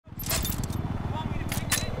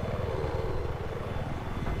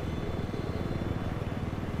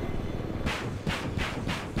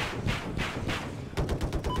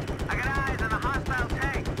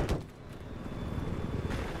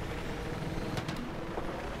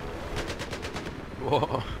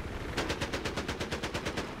Whoa.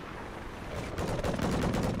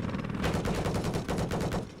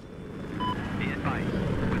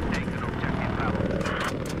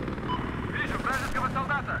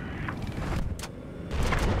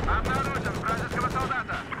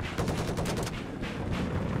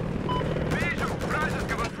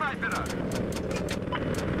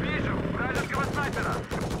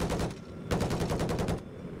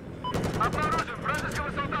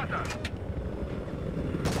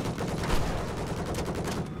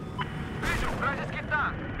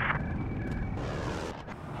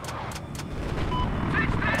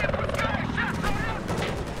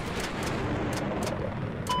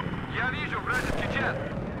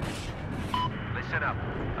 Listen up.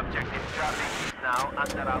 Objective Charlie is now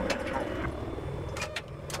under our control.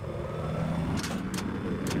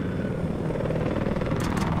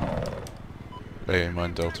 AA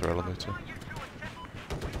mine Delta elevator.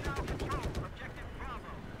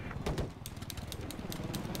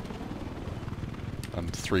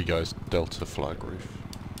 And 3 guys Delta flag roof.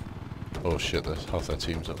 Oh shit, there's half their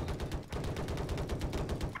team's up there.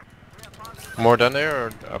 More down there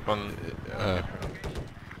or up on...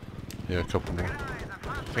 Yeah, a couple more.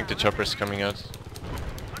 I think the chopper's coming out.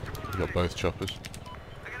 We got both choppers.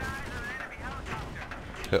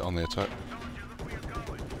 Hit on the attack.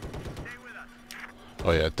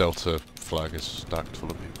 Oh yeah, Delta flag is stacked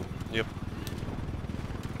full of people. Yep.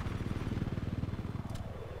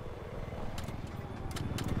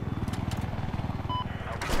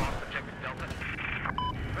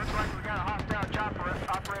 Looks like we got a hostile chopper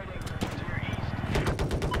operating to your east.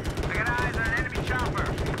 I got eyes on an enemy chopper.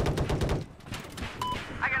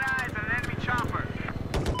 I got eyes on an enemy chopper.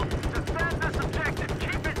 Defend this objective.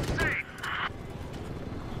 Keep it safe.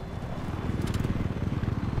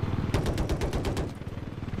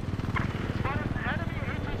 Spotted an enemy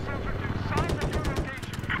HE soldier to south of your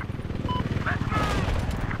location. Let's move.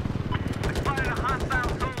 I spotted a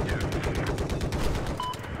hostile soldier.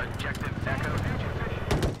 Objective Echo.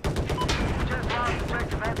 Just lost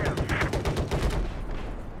objective Echo.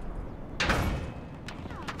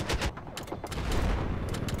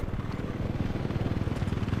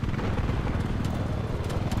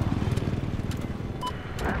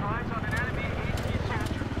 I have eyes on an enemy HE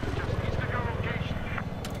soldier just east of your location.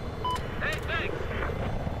 Hey, thanks!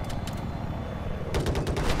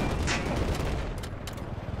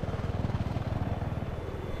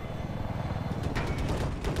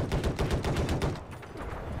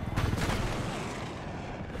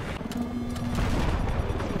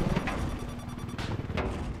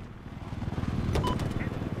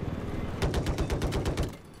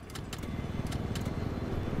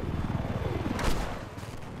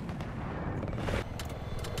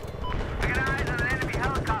 I got eyes on an enemy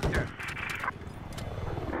helicopter.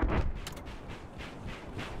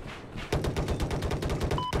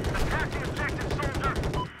 Attack the objective, soldier.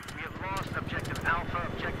 We have lost objective Alpha.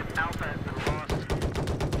 Objective Alpha has been lost.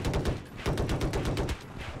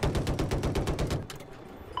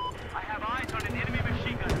 I have eyes on an enemy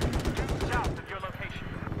machine gunner due south of your location.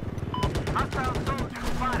 Hostile soldier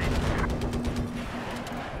spotted.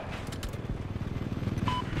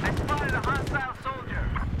 I spotted a hostile soldier.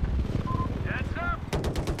 Heads up!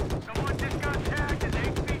 Someone just got tagged as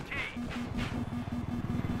HVT.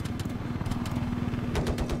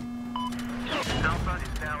 Alpha is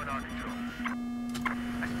now in our control.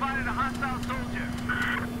 I spotted a hostile soldier.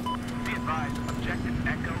 Be advised, objective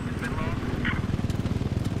Echo has been lost.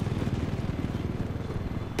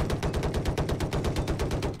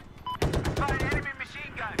 I spotted enemy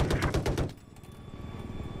machine gun.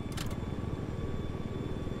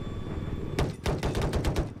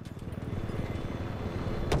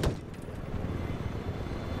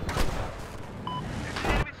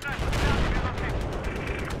 Enemy sniper south of your location.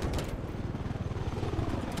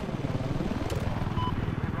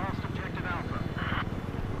 We've lost objective Alpha.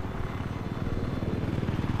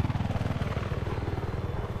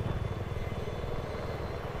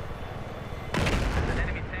 There's an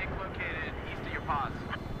enemy tank located east of your pods.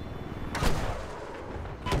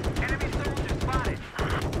 Enemy soldier spotted.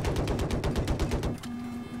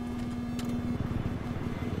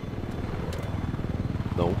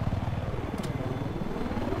 No.